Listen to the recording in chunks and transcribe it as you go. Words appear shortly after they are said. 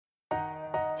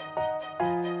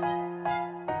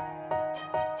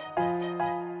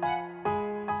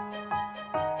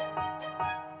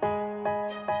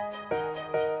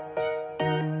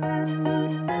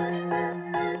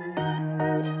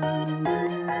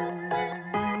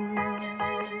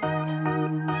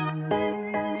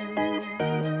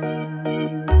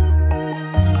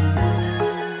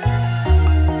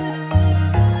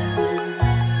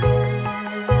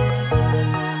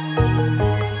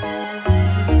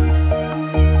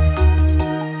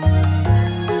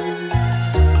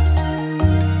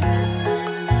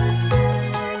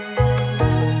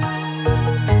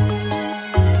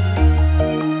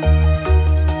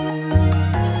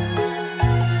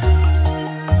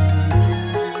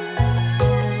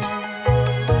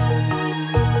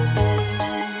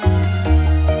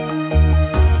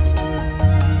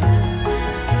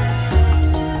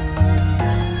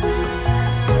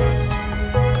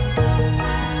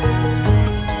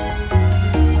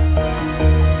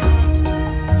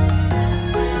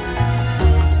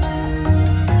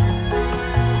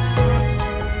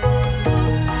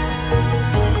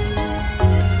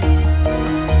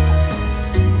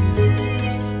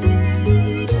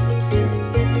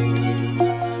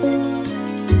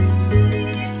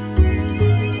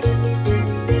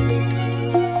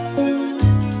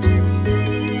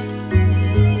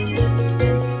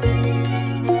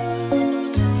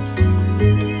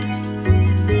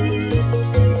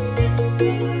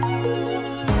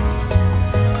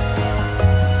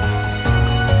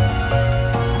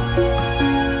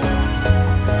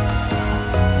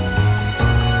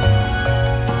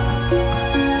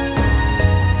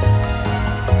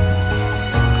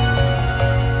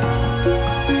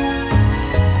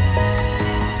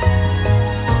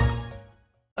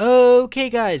Okay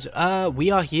guys,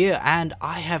 we are here and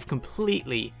I have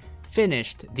completely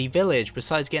finished the village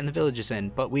besides getting the villagers in,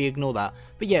 but we ignore that.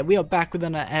 But yeah, we are back with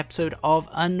another episode of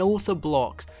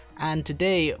Unorthoblocks, and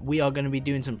today we are going to be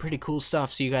doing some pretty cool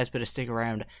stuff, so you guys better stick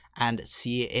around and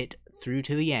see it through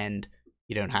to the end.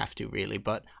 You don't have to really,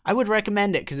 but I would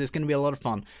recommend it because it's going to be a lot of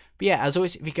fun. But yeah, as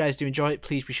always, if you guys do enjoy it,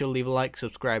 please be sure to leave a like,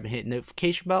 subscribe, and hit the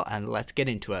notification bell, and let's get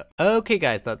into it. Okay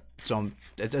guys, a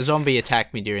zombie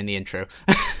attacked me during the intro.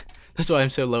 That's why I'm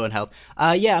so low in health.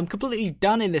 Yeah, I'm completely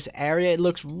done in this area. It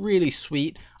looks really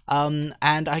sweet. And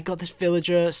I got this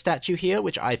villager statue here,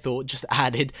 which I thought just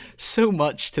added so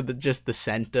much to just the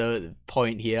center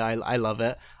point here. I love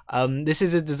it. This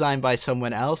is a design by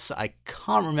someone else. I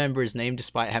can't remember his name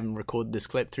despite having recorded this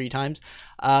clip 3 times.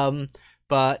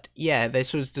 But yeah,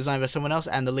 this was designed by someone else,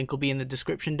 and the link will be in the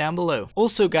description down below.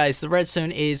 Also guys, the redstone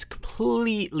is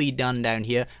completely done down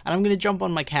here, and I'm going to jump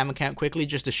on my cam account quickly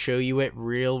just to show you it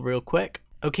real quick.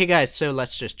 Okay guys, so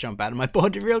let's just jump out of my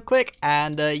body real quick,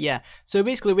 and yeah, so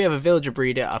basically we have a villager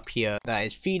breeder up here that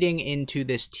is feeding into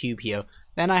this tube here.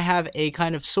 Then I have a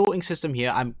kind of sorting system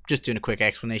here. I'm just doing a quick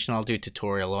explanation. I'll do a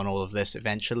tutorial on all of this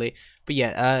eventually. But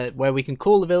yeah, where we can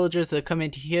call the villagers that come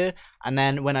into here, and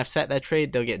then when I've set their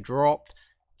trade, they'll get dropped,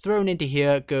 thrown into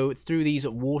here, go through these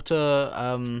water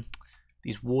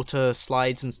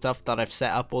slides and stuff that I've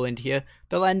set up all into here.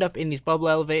 They'll end up in these bubble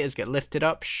elevators, get lifted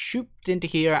up, shooped into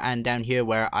here, and down here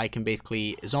where I can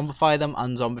basically zombify them,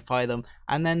 unzombify them,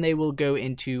 and then they will go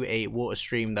into a water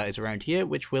stream that is around here,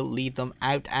 which will lead them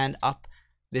out and up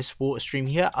this water stream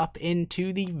here up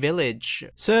into the village.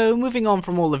 So moving on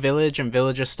from all the village and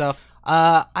villager stuff,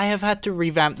 I have had to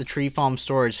revamp the tree farm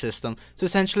storage system. So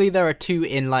essentially there are 2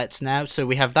 inlets now. So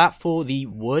we have that for the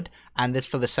wood and this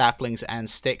for the saplings and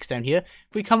sticks down here.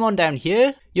 If we come on down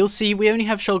here, you'll see we only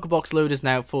have shulker box loaders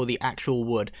now for the actual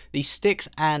wood. The sticks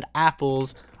and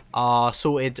apples are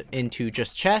sorted into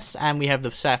just chests, and we have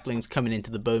the saplings coming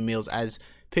into the bone meals as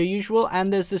per usual,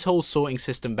 and there's this whole sorting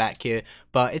system back here,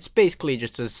 but it's basically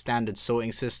just a standard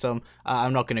sorting system.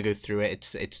 I'm not going to go through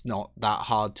it. It's not that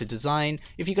hard to design.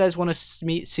 If you guys want to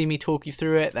see me talk you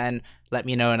through it, then let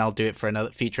me know and I'll do it for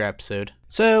another future episode.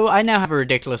 So I now have a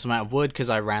ridiculous amount of wood because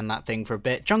I ran that thing for a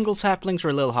bit. Jungle saplings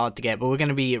were a little hard to get, but we're going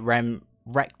to be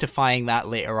rectifying that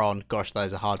later on. Gosh, that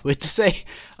is a hard word to say.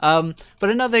 But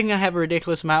another thing I have a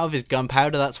ridiculous amount of is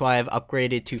gunpowder. That's why I've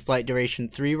upgraded to flight duration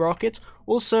 3 rockets.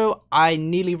 Also, I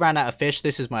nearly ran out of fish.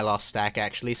 This is my last stack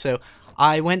actually, so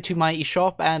I went to my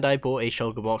eShop and I bought a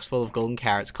shulker box full of golden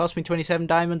carrots. Cost me 27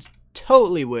 diamonds.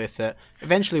 Totally worth it.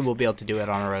 Eventually we'll be able to do it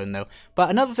on our own though. But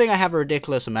another thing I have a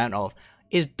ridiculous amount of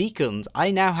is beacons.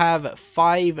 I now have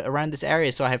 5 around this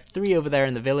area, so I have 3 over there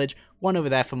in the village, 1 over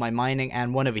there for my mining,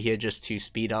 and 1 over here just to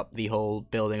speed up the whole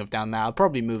building of down there. I'll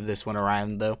probably move this one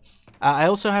around though. I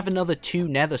also have another 2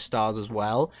 nether stars as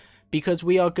well, because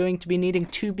we are going to be needing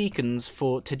 2 beacons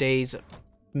for today's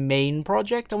main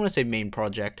project. I want to say main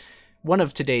project. One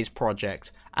of today's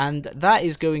projects, and that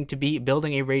is going to be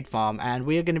building a raid farm, and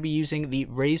we are going to be using the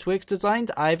Raiseworks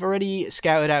designs. I've already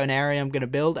scouted out an area I'm going to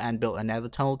build and built a nether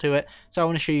tunnel to it, so I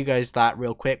want to show you guys that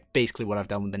real quick, basically what I've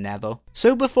done with the nether.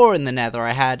 So before in the nether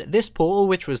I had this portal,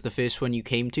 which was the first one you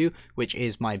came to, which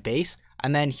is my base,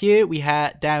 and then here we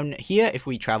had down here, if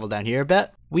we travel down here a bit,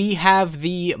 we have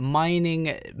the mining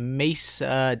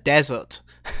desert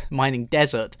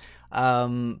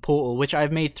portal, which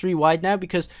I've made 3 wide now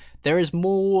because there is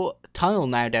more tunnel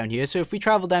now down here. So if we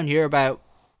travel down here about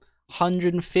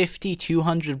 150,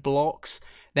 200 blocks,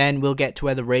 then we'll get to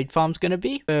where the raid farm's going to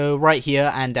be. So right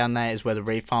here and down there is where the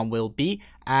raid farm will be.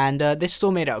 And this is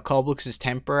all made out of cobble because it's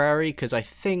temporary, because I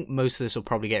think most of this will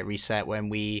probably get reset when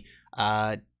we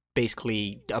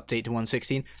basically update to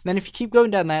 1.16. And then if you keep going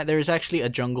down there, there is actually a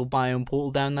jungle biome portal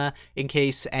down there in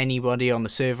case anybody on the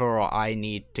server or I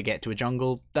need to get to a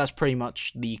jungle. That's pretty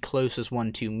much the closest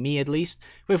one to me at least.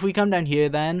 But if we come down here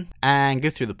then and go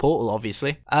through the portal,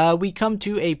 obviously, we come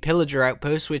to a pillager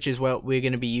outpost, which is what we're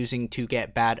going to be using to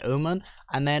get Bad Omen.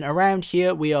 And then around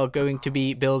here we are going to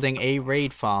be building a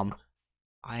raid farm.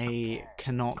 I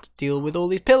cannot deal with all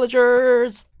these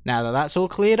pillagers. Now that that's all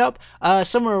cleared up,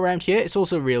 somewhere around here, it's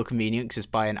also real convenient because it's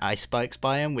by an ice spikes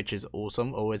biome, which is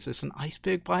awesome. Or is this an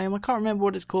iceberg biome? I can't remember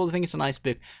what it's called. I think it's an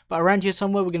iceberg. But around here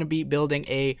somewhere, we're going to be building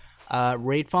a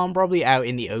raid farm, probably out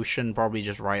in the ocean, probably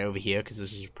just right over here because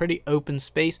this is a pretty open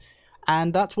space.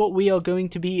 And that's what we are going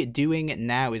to be doing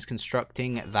now, is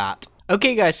constructing that.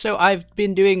 Okay guys, so I've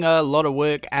been doing a lot of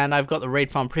work and I've got the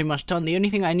raid farm pretty much done. The only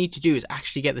thing I need to do is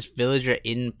actually get this villager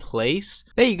in place.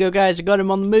 There you go guys, I got him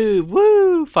on the move,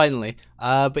 woo, finally.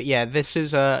 But yeah, this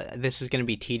is going to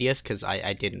be tedious because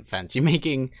I didn't fancy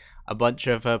making a bunch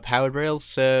of powered rails,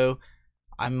 so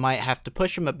I might have to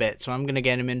push him a bit, so I'm gonna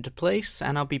get him into place,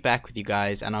 and I'll be back with you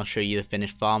guys, and I'll show you the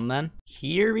finished farm then.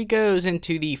 Here he goes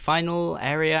into the final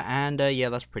area, and yeah,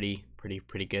 that's pretty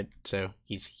good. So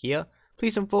he's here.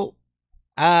 Please don't fall.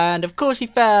 And of course he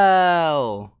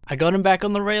fell. I got him back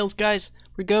on the rails, guys.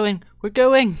 We're going.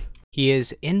 He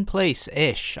is in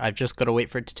place-ish. I've just got to wait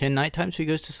for it to turn nighttime so he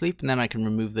goes to sleep, and then I can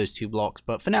remove those 2 blocks.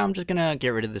 But for now, I'm just gonna get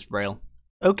rid of this rail.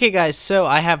 Okay guys, so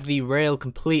I have the rail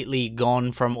completely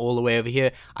gone from all the way over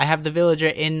here. I have the villager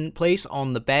in place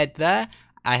on the bed there.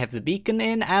 I have the beacon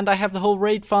in, and I have the whole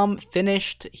raid farm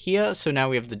finished here. So now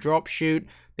we have the drop chute,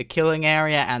 the killing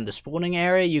area, and the spawning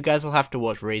area. You guys will have to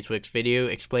watch Razeworks' video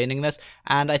explaining this,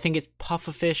 and I think it's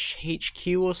Pufferfish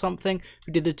HQ or something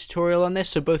who did the tutorial on this,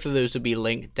 so both of those will be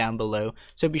linked down below,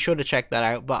 so be sure to check that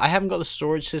out. But I haven't got the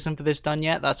storage system for this done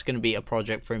yet. That's going to be a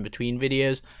project for in between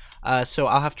videos. So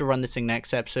I'll have to run this thing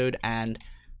next episode and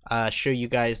show you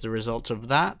guys the results of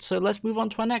that. So let's move on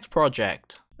to our next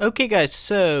project. Okay guys,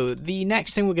 so the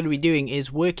next thing we're going to be doing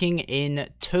is working in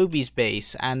Toby's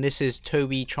base, and this is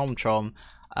Toby Chom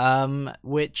Chom,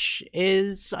 which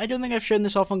is, I don't think I've shown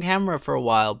this off on camera for a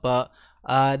while, but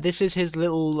this is his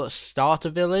little starter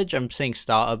village. I'm saying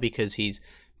starter because he's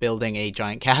building a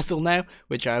giant castle now,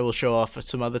 which I will show off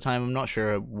some other time. I'm not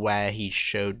sure where he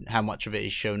showed, how much of it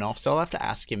is shown off, so I'll have to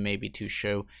ask him maybe to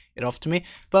show it off to me.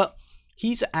 But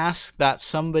he's asked that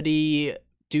somebody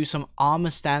do some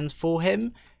armor stands for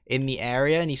him in the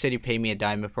area, and he said he'd pay me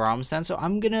 $1 per armor stand, so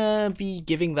I'm gonna be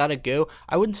giving that a go.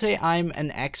 I wouldn't say I'm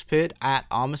an expert at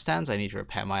armor stands. I need to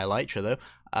repair my elytra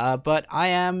though, but I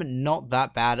am not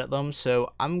that bad at them,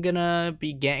 so I'm gonna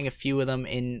be getting a few of them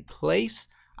in place,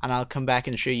 and I'll come back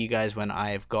and show you guys when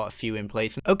I've got a few in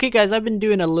place. Okay guys, I've been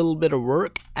doing a little bit of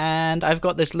work, and I've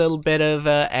got this little bit of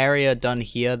area done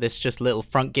here, this just little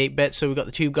front gate bit. So we've got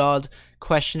the 2 guards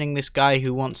questioning this guy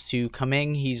who wants to come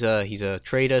in. He's a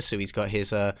trader, so he's got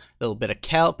his little bit of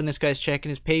kelp, and this guy's checking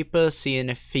his paper, seeing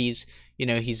if he's, you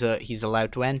know, he's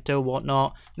allowed to enter,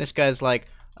 whatnot. And this guy's like,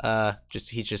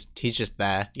 he's just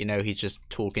there, you know, he's just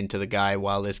talking to the guy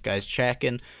while this guy's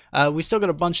checking. We still got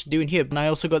a bunch to do in here, and I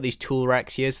also got these tool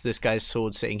racks here. So this guy's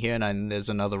sword sitting here, and there's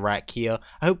another rack here.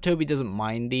 I hope Toby doesn't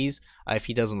mind these. If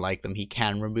he doesn't like them, he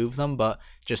can remove them, but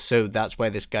just so that's where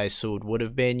this guy's sword would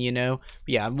have been, you know.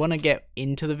 But yeah, I want to get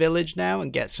into the village now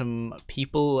and get some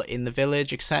people in the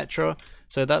village, etc.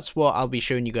 So that's what I'll be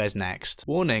showing you guys next.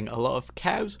 Warning, a lot of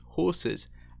cows, horses,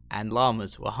 and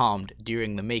llamas were harmed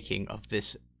during the making of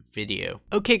this video.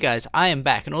 Okay guys, I am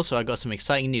back, and also I got some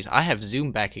exciting news. I have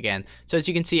Zoom back again. So as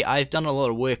you can see, I've done a lot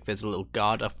of work. There's a little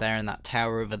guard up there in that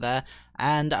tower over there,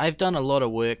 and I've done a lot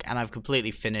of work, and I've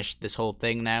completely finished this whole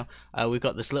thing now. We've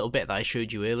got this little bit that I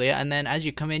showed you earlier, and then as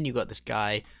you come in, you got this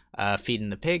guy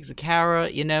feeding the pigs, a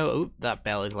carrot, you know. Oh, that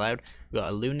bell is loud. We've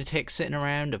got a lunatic sitting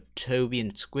around of Toby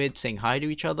and Squid saying hi to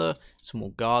each other. Some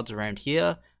more guards around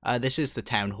here. This is the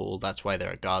town hall, that's why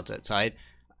there are guards outside.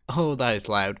 Oh, that is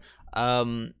loud.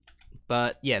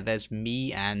 But yeah, there's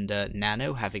me and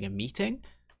Nano having a meeting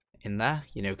in there,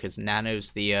 you know, because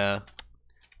Nano's the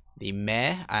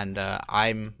mayor, and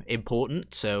I'm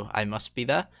important, so I must be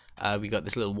there. We got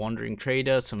this little wandering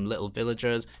trader, some little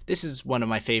villagers. This is one of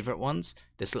my favorite ones,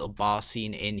 this little bar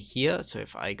scene in here. So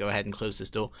if I go ahead and close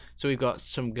this door, so we've got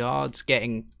some guards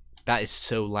getting, that is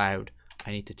so loud,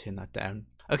 I need to turn that down.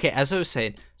 Okay, as I was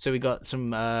saying, so we got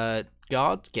some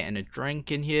guards getting a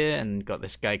drink in here, and got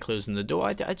this guy closing the door.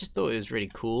 I just thought it was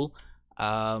really cool.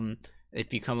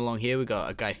 If you come along here, we got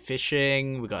a guy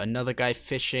fishing, we got another guy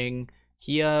fishing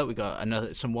here, we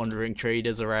got some wandering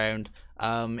traders around.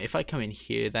 If I come in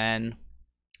here, then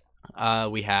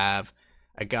we have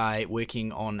a guy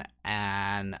working on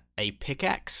a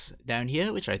pickaxe down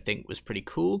here, which I think was pretty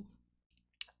cool.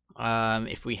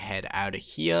 If we head out of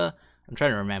here, I'm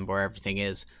trying to remember where everything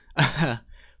is.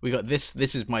 We got this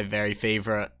is my very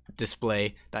favorite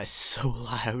display. That is so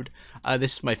loud.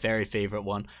 This is my very favorite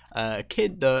one. A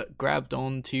kid that grabbed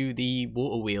onto the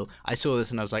water wheel. I saw this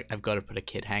and I was like, I've got to put a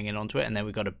kid hanging onto it. And then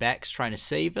we got a Bex trying to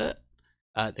save it.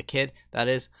 The kid, that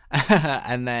is.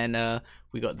 And then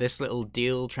we got this little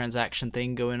deal transaction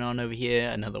thing going on over here.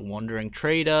 Another wandering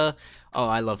trader. Oh,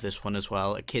 I love this one as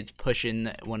well. A kid's pushing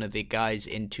one of the guys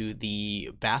into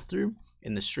the bathroom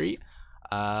in the street.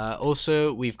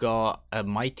 Also, we've got a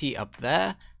mighty up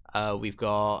there. We've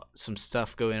got some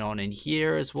stuff going on in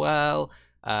here as well.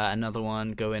 another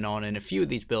one going on in a few of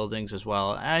these buildings as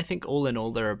well, and I think all in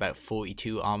all there are about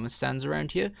 42 armor stands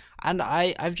around here, and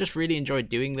I've just really enjoyed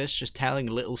doing this, just telling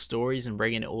little stories and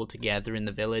bringing it all together in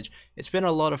the village. It's been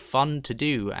a lot of fun to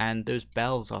do, and those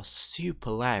bells are super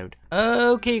loud.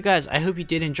 Okay you guys, I hope you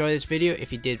did enjoy this video.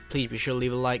 If you did, please be sure to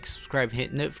leave a like, subscribe, and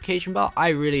hit the notification bell. I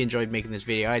really enjoyed making this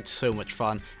video. I had so much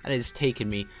fun, and it's taken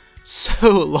me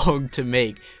so long to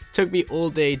make. It took me all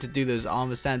day to do those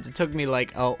armor stands. It took me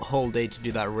like a whole day to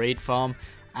do that raid farm,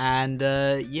 and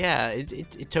yeah,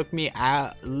 it took me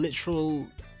literal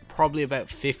probably about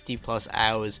 50 plus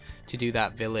hours to do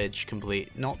that village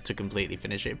not to completely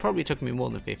finish it. It probably took me more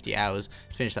than 50 hours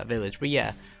to finish that village, but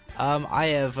yeah, I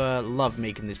have loved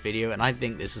making this video, and I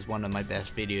think this is one of my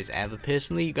best videos ever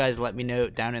personally. You guys let me know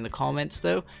down in the comments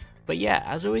though, but yeah,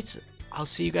 as always, I'll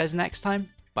see you guys next time.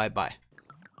 Bye bye.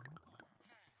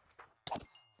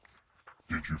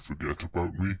 Did you forget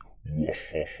about me?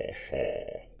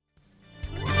 Wahahaha.